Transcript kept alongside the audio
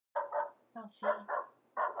Alfie,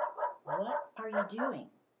 what are you doing?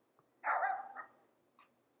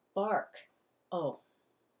 Bark. Oh,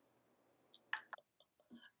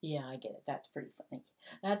 yeah, I get it. That's pretty funny.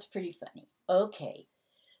 That's pretty funny. Okay,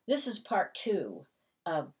 this is part 2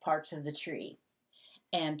 of Parts of the Tree.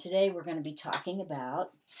 And today we're going to be talking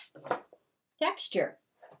about texture.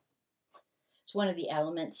 It's one of the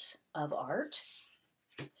elements of art.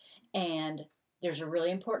 And there's a really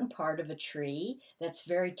important part of a tree that's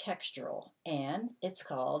very textural, and it's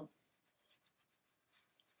called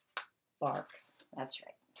bark. That's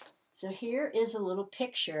right. So here is a little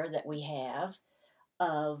picture that we have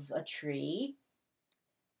of a tree.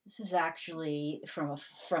 This is actually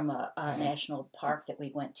from a national park that we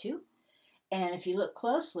went to. And if you look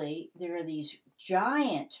closely, there are these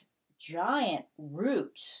giant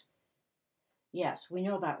roots. Yes, we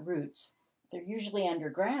know about roots. They're usually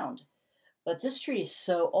underground. But this tree is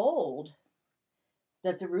so old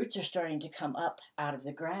that the roots are starting to come up out of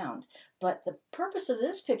the ground. But the purpose of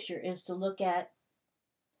this picture is to look at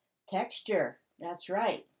texture. That's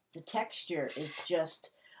right. The texture is just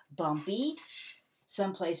bumpy.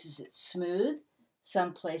 Some places it's smooth.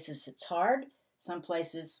 Some places it's hard. Some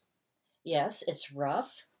places, yes, it's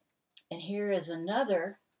rough. And here is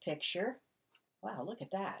another picture. Wow, look at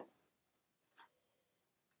that.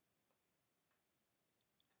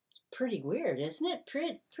 It's pretty weird, isn't it?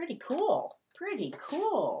 Pretty cool. Pretty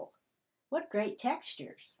cool. What great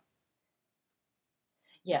textures.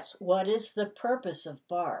 Yes, what is the purpose of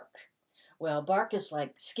bark? Well, bark is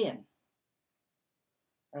like skin,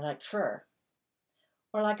 or like fur,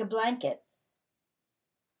 or like a blanket.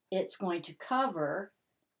 It's going to cover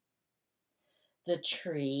the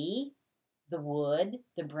tree, the wood,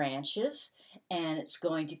 the branches, and it's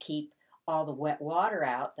going to keep all the wet water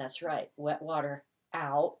out. That's right, wet water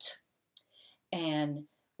out. And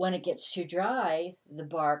when it gets too dry, the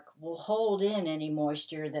bark will hold in any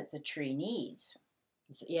moisture that the tree needs.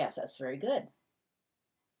 Yes, that's very good.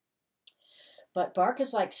 But bark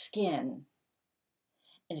is like skin,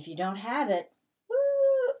 and if you don't have it,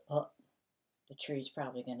 oh, the tree's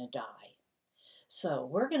probably going to die. So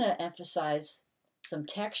we're going to emphasize some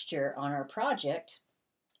texture on our project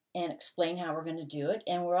and explain how we're going to do it.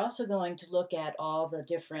 And we're also going to look at all the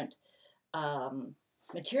different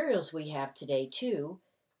materials we have today too.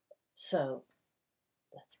 So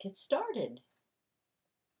let's get started.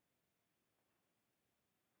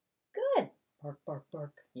 Good. Bark, bark,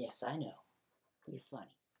 bark. Yes, I know. You're funny.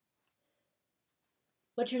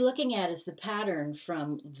 What you're looking at is the pattern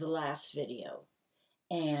from the last video.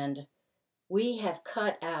 And we have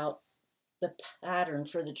cut out the pattern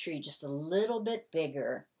for the tree just a little bit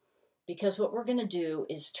bigger, because what we're going to do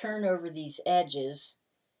is turn over these edges,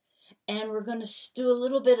 and we're going to do a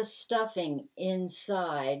little bit of stuffing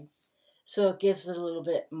inside so it gives it a little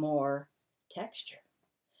bit more texture.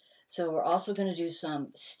 So we're also going to do some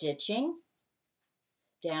stitching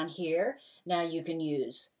down here. Now you can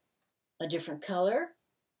use a different color,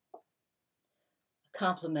 a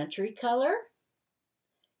complementary color.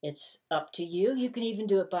 It's up to you. You can even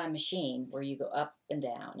do it by machine, where you go up and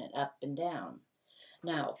down and up and down.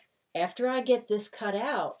 Now, after I get this cut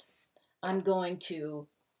out, I'm going to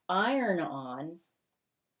iron on.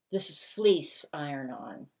 This is fleece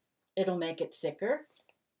iron-on. It'll make it thicker,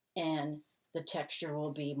 and the texture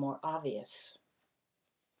will be more obvious.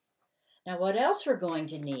 Now, what else we're going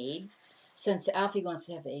to need, since Alfie wants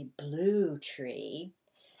to have a blue tree,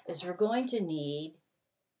 is we're going to need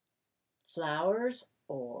flowers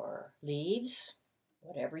or leaves,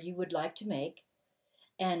 whatever you would like to make.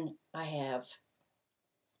 And I have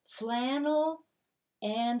flannel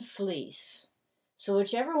and fleece. So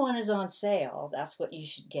whichever one is on sale, that's what you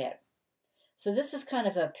should get. So this is kind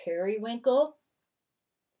of a periwinkle.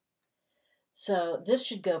 So this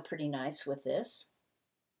should go pretty nice with this.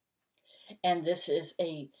 And this is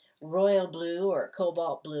a royal blue or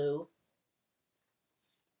cobalt blue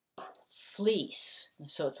fleece.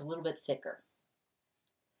 So it's a little bit thicker.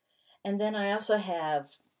 And then I also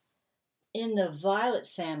have in the violet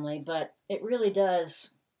family, but it really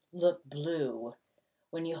does look blue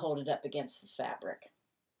when you hold it up against the fabric.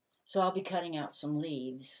 So I'll be cutting out some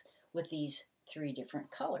leaves with these 3 different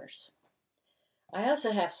colors. I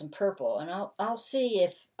also have some purple, and I'll see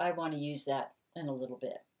if I want to use that in a little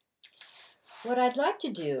bit. What I'd like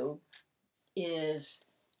to do is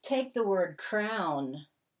take the word crown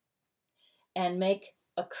and make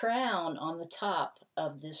a crown on the top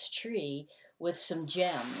of this tree with some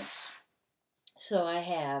gems. So I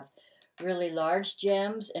have really large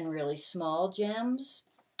gems and really small gems.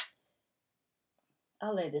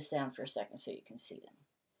 I'll lay this down for a second so you can see them,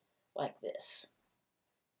 like this.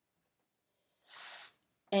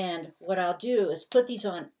 And what I'll do is put these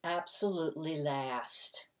on absolutely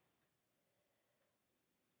last.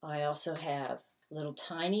 I also have little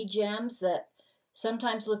tiny gems that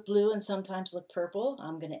sometimes look blue and sometimes look purple.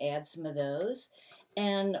 I'm going to add some of those.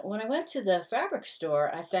 And when I went to the fabric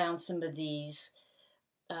store, I found some of these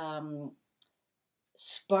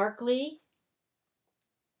sparkly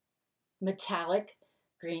metallic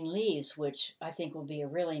green leaves, which I think will be a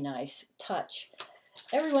really nice touch.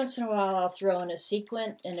 Every once in a while I'll throw in a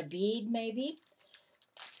sequin and a bead maybe,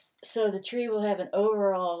 so the tree will have an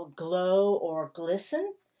overall glow or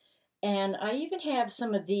glisten. And I even have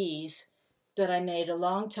some of these that I made a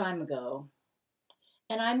long time ago,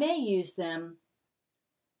 and I may use them,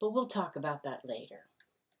 but we'll talk about that later.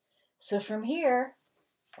 So from here,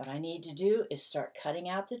 what I need to do is start cutting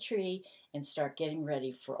out the tree and start getting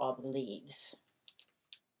ready for all the leaves.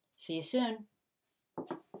 See you soon.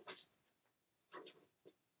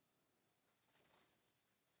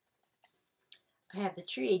 I have the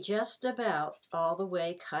tree just about all the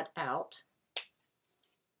way cut out.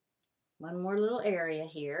 One more little area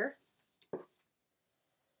here.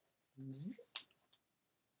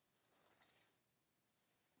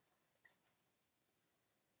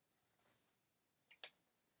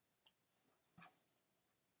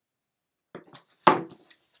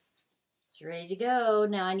 It's ready to go.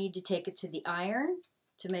 Now I need to take it to the iron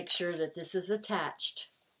to make sure that this is attached.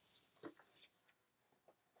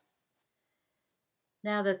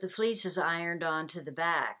 Now that the fleece is ironed onto the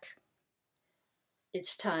back,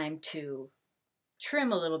 it's time to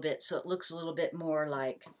trim a little bit so it looks a little bit more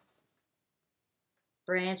like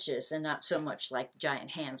branches and not so much like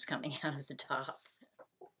giant hands coming out of the top.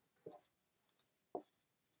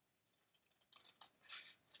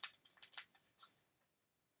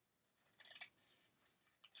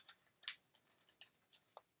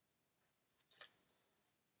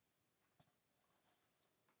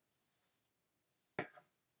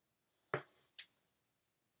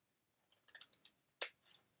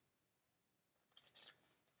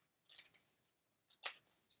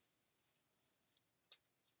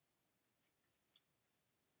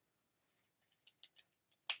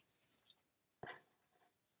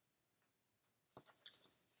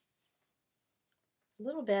 A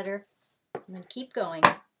little better. I'm going to keep going.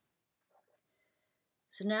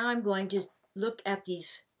 So now I'm going to look at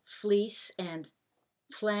these fleece and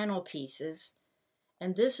flannel pieces,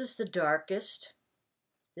 and this is the darkest,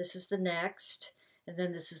 this is the next, and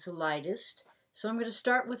then this is the lightest. So I'm going to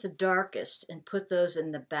start with the darkest and put those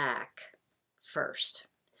in the back first.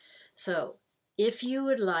 So if you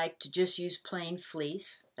would like to just use plain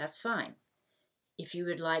fleece, that's fine. If you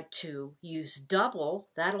would like to use double,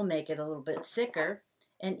 that'll make it a little bit thicker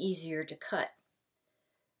and easier to cut.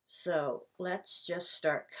 So let's just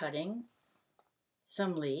start cutting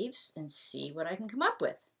some leaves and see what I can come up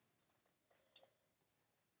with.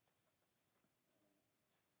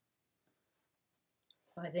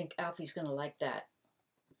 I think Alfie's going to like that.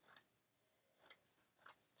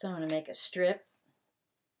 So I'm going to make a strip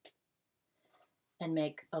and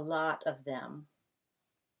make a lot of them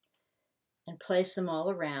and place them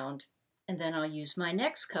all around, and then I'll use my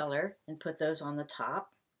next color and put those on the top.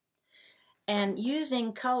 And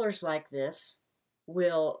using colors like this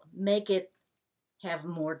will make it have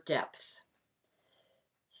more depth.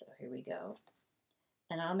 So here we go.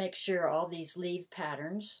 And I'll make sure all these leaf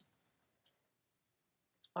patterns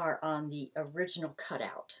are on the original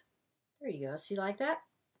cutout. There you go. See, like that?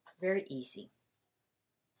 Very easy.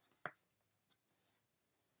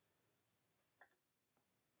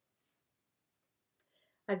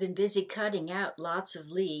 I've been busy cutting out lots of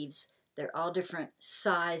leaves. They're all different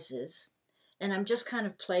sizes. And I'm just kind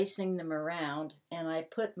of placing them around, and I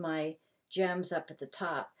put my gems up at the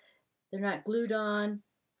top. They're not glued on,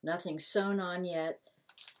 nothing's sewn on yet.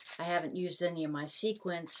 I haven't used any of my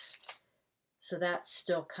sequins, so that's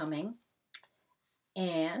still coming.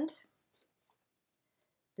 And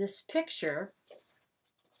this picture,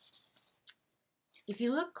 if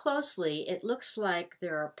you look closely, it looks like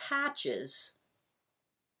there are patches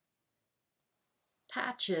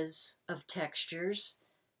of textures.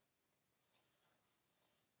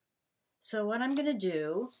 So what I'm going to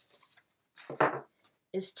do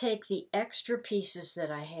is take the extra pieces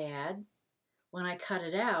that I had when I cut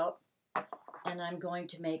it out, and I'm going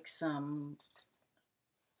to make some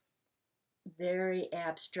very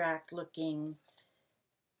abstract looking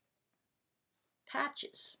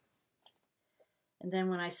patches. And then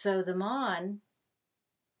when I sew them on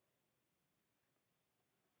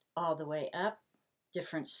all the way up,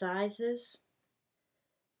 different sizes,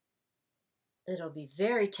 it'll be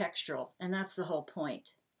very textural, and that's the whole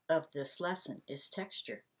point of this lesson, is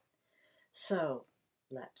texture. So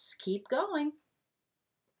Let's keep going.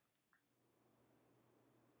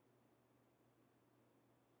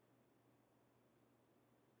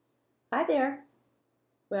 Hi there.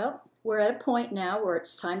 Well, we're at a point now where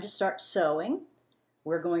it's time to start sewing.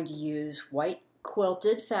 We're going to use white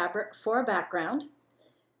quilted fabric for a background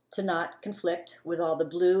to not conflict with all the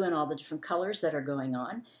blue and all the different colors that are going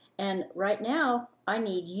on. And right now, I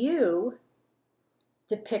need you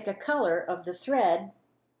to pick a color of the thread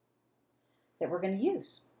that we're going to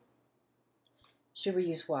use. Should we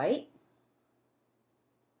use white?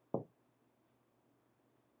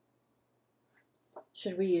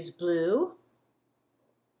 Should we use blue?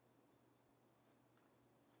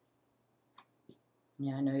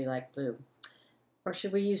 Yeah, I know you like blue. Or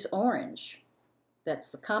should we use orange?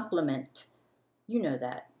 That's the complement. You know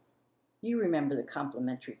that. You remember the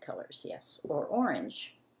complementary colors, yes. Or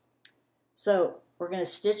orange. So we're going to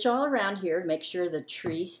stitch all around here, make sure the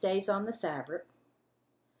tree stays on the fabric.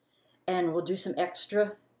 And we'll do some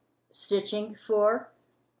extra stitching for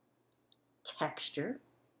texture.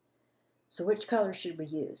 So which color should we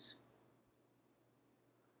use?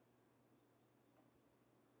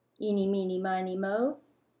 Eeny, meeny, miny, mo.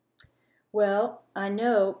 Well, I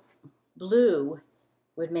know blue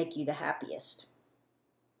would make you the happiest.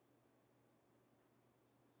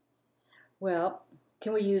 Well,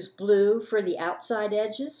 can we use blue for the outside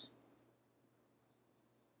edges?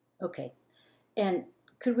 Okay. And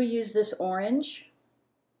could we use this orange?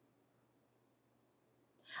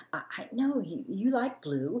 I know you like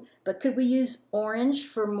blue, but could we use orange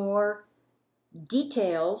for more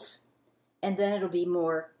details, and then it'll be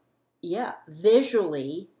more, yeah,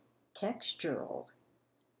 visually textural,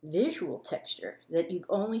 visual texture that you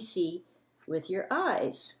only see with your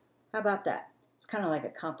eyes. How about that? It's kind of like a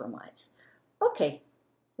compromise. Okay,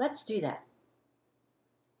 let's do that.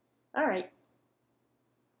 All right.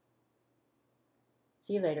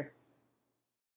 See you later.